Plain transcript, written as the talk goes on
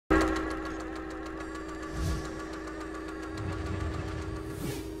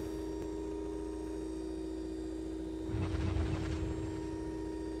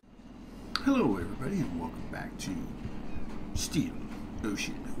Hello everybody and welcome back to Steel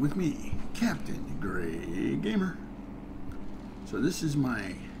Ocean with me, Captain GrayGamer. So this is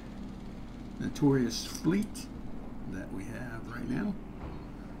my notorious fleet that we have right now.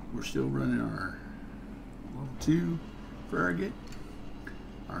 We're still running our level 2 frigate,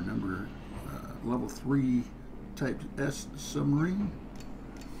 our level 3 type S submarine,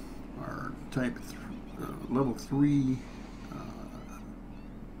 our level 3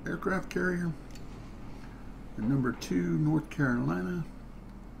 aircraft carrier, the number 2 North Carolina,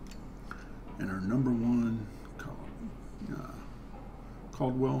 and our number 1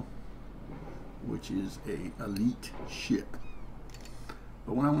 Caldwell, which is a elite ship.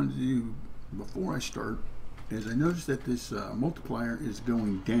 But what I wanted to do before I start is I noticed that this multiplier is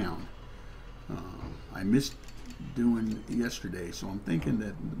going down. I missed doing it yesterday, so I'm thinking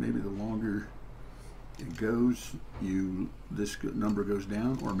that maybe the longer it goes, this number goes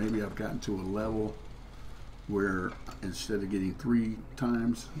down, or maybe I've gotten to a level where instead of getting 3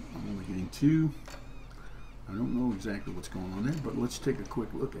 times, I'm only getting 2. I don't know exactly what's going on there, but let's take a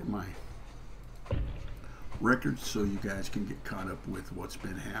quick look at my records so you guys can get caught up with what's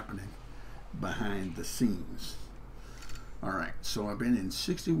been happening behind the scenes. Alright, so I've been in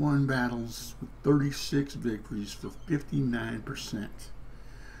 61 battles with 36 victories for 59%.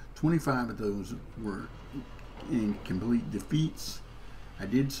 25 of those were in complete defeats. I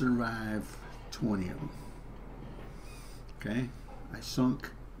did survive 20 of them. Okay, I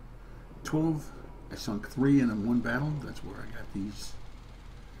sunk 12. I sunk 3 in one battle. That's where I got these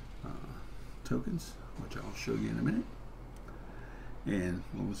tokens, which I'll show you in a minute. And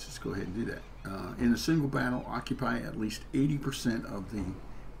well, let's just go ahead and do that. In a single battle, occupy at least 80% of the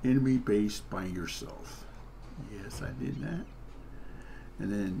enemy base by yourself. Yes, I did that.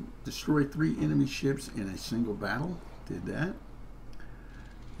 And then destroy 3 enemy ships in a single battle. Did that.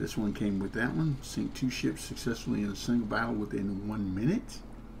 This one came with that one. Sink 2 ships successfully in a single battle within 1 minute.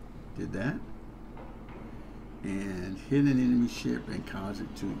 Did that. And hit an enemy ship and cause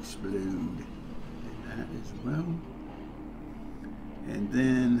it to explode. Did that as well. And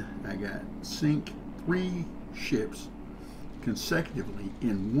then I got sink 3 ships consecutively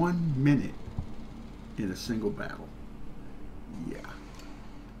in 1 minute in a single battle. Yeah.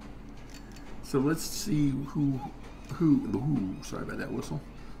 So let's see sorry about that whistle.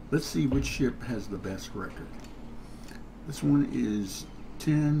 Let's see which ship has the best record. This one is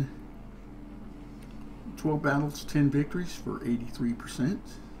 12 battles, 10 victories for 83%.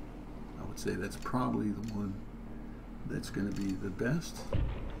 I would say that's probably the one that's going to be the best.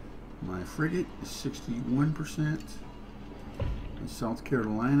 My frigate is 61%. And South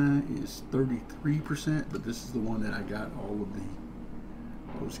Carolina is 33%, but this is the one that I got all of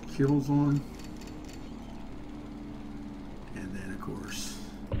those kills on. And then of course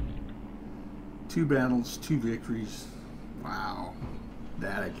 2 battles, 2 victories. Wow,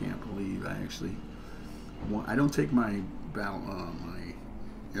 that I can't believe. I don't take my my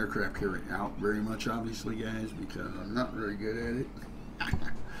aircraft carrier out very much, obviously, guys, because I'm not very good at it.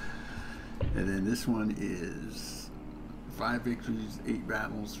 And then this one is 5 victories, 8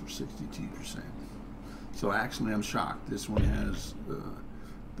 battles for 62%. So actually I'm shocked. This one has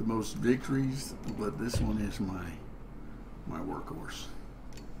the most victories, but this one is my workhorse.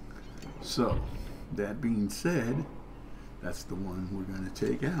 So that being said, that's the one we're going to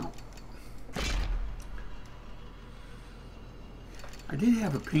take out. I did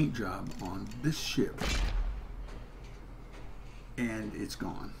have a paint job on this ship and it's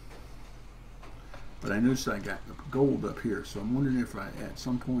gone, but I noticed I got gold up here, so I'm wondering if at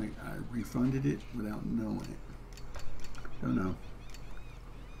some point I refunded it without knowing it. Don't know.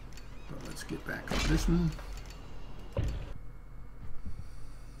 But let's get back on this one.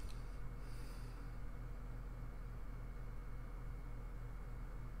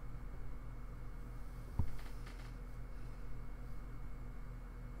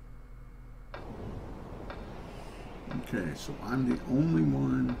 Okay, so I'm the only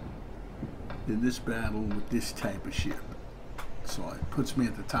one in this battle with this type of ship. So it puts me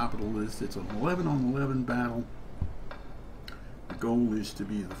at the top of the list. It's an 11 on 11 battle. The goal is to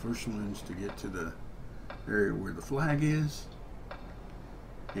be the first ones to get to the area where the flag is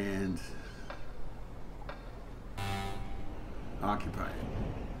and occupy it.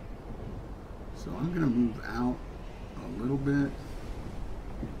 So I'm going to move out a little bit.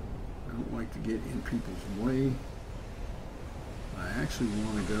 I don't like to get in people's way. I actually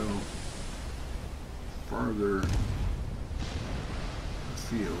want to go farther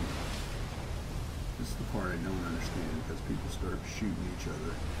afield. This is the part I don't understand, because people start shooting each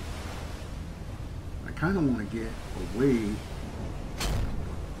other. I kind of want to get away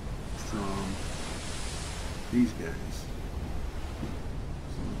from these guys.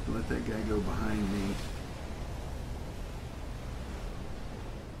 So let that guy go behind me.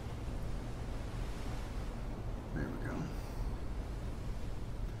 There we go.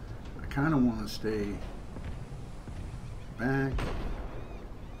 I kind of want to stay back,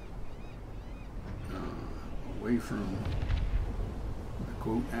 away from the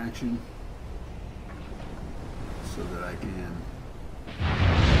quote action, so that I can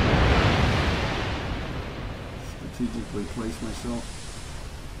strategically place myself,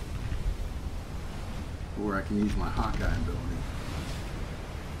 or I can use my Hawkeye ability.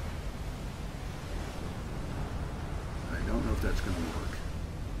 I don't know if that's going to work.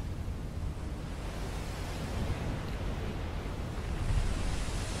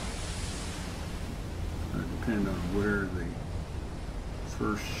 Depend on where the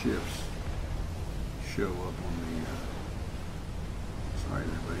first ships show up on the sorry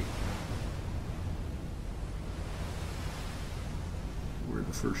everybody, where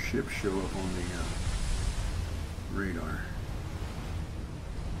the first ships show up on the radar.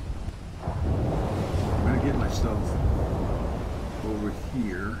 I'm going to get myself over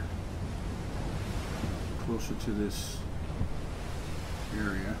here closer to this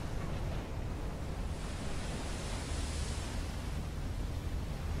area.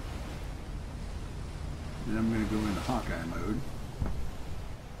 Then I'm going to go into Hawkeye mode.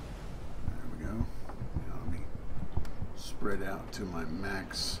 There we go. Now let me spread out to my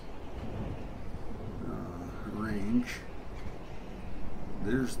max range.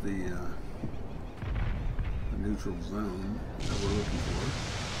 There's the neutral zone that we're looking for.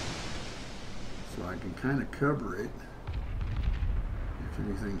 So I can kind of cover it if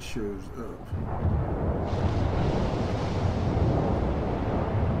anything shows up.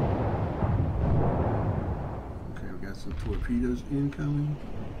 Some torpedoes incoming.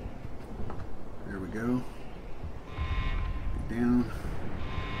 There we go. Get down.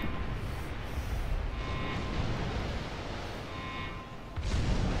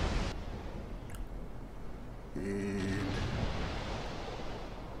 And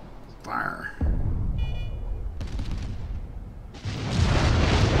fire.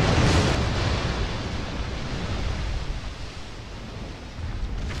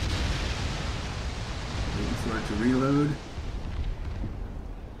 To reload.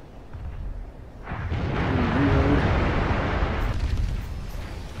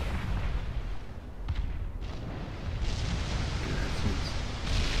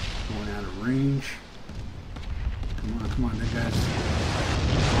 Going out of range. Come on, that guy's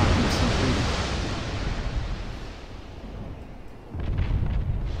blocking something.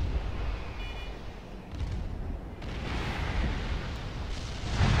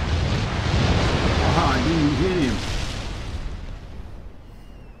 I didn't hit him.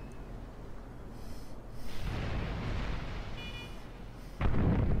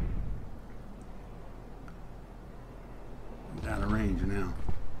 He's out of range now.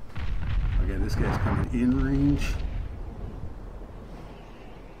 Okay, this guy's coming in range.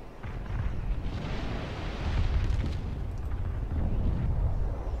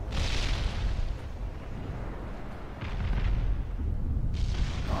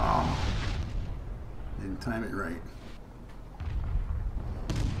 Time it right.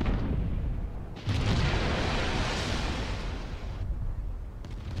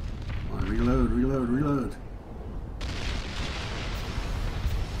 Come on, reload, reload, reload.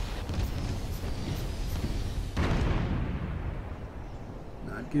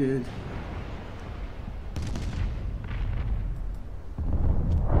 Not good.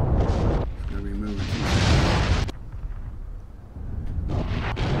 It's gonna be moving too fast.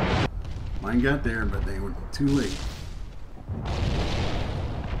 Mine got there, but they were too late.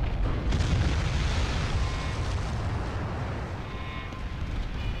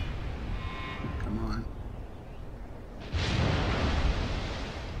 Come on.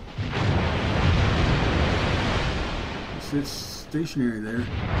 Sit stationary there. Good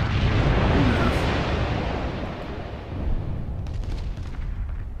enough.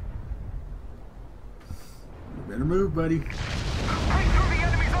 You better move, buddy. Right through the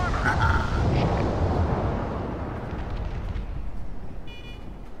enemy's armor!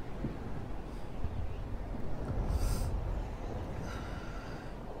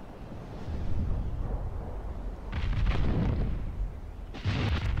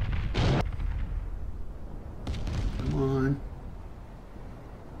 Come on.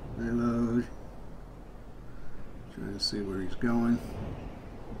 Reload. Trying to see where he's going.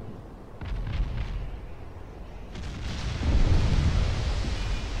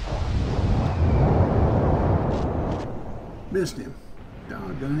 Missed him.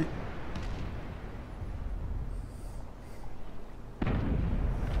 Doggone it.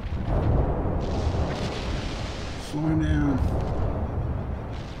 Slow him down.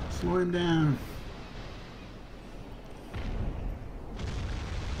 Slow him down.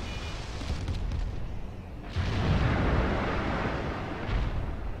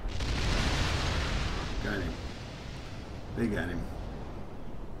 Got him. They got him.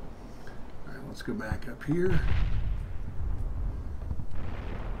 All right, let's go back up here.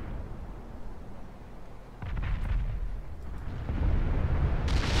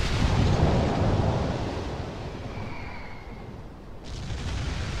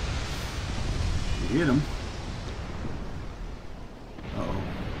 Hit him. Uh-oh,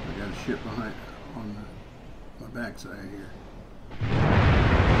 I got a ship behind on my backside here.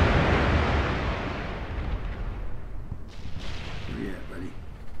 Where you at, buddy?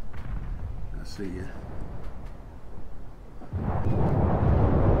 I see you.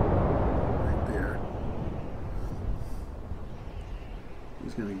 Right there.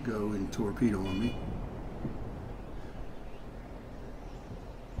 He's gonna go and torpedo on me.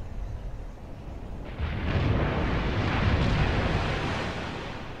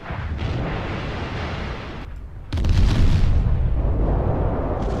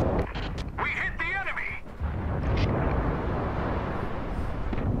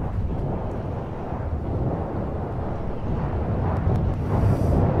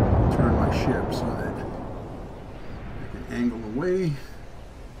 So that I can angle away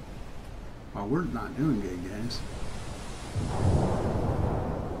while we're not doing good, guys.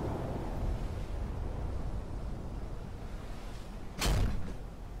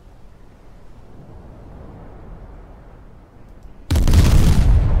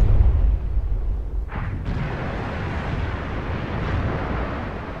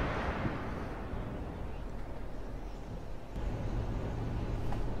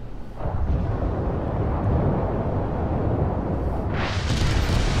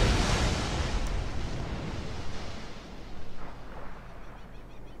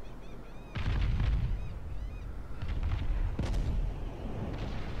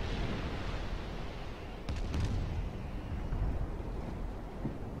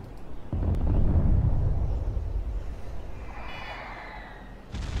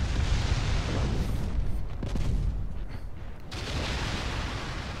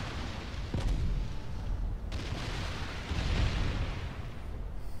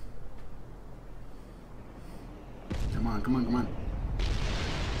 Come on, come on.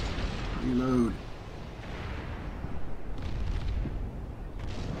 Reload.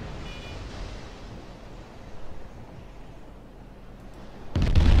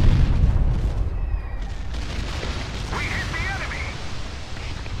 We hit the enemy.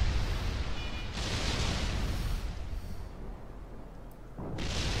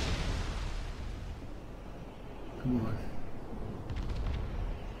 Come on.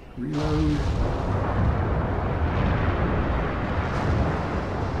 Reload.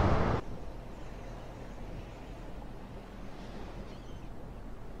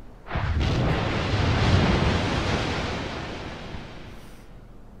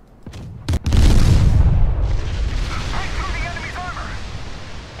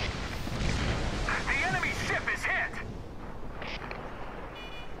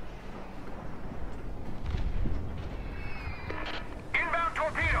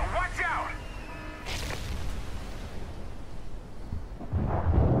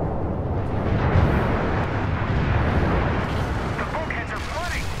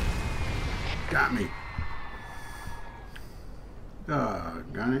 Got me.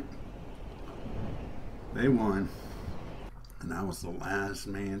 Doggone it. They won. And I was the last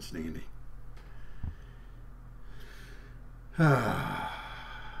man standing.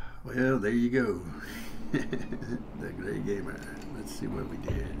 Well, there you go. The GrayGamer. Let's see what we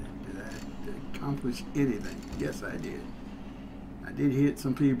did. Did I accomplish anything? Yes, I did. I did hit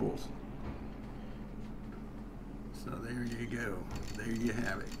some peoples. So there you go. There you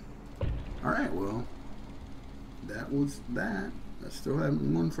have it. Alright, well, that was that. I still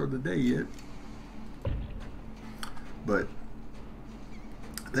haven't won for the day yet. But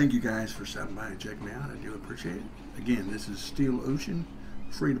thank you guys for stopping by and checking me out. I do appreciate it. Again, this is Steel Ocean,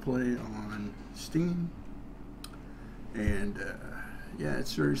 free to play on Steam. And yeah,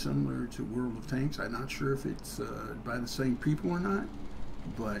 it's very similar to World of Tanks. I'm not sure if it's by the same people or not,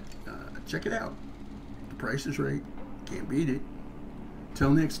 but check it out. The price is right. Can't beat it. Till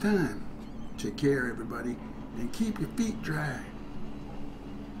next time. Take care, everybody, and keep your feet dry.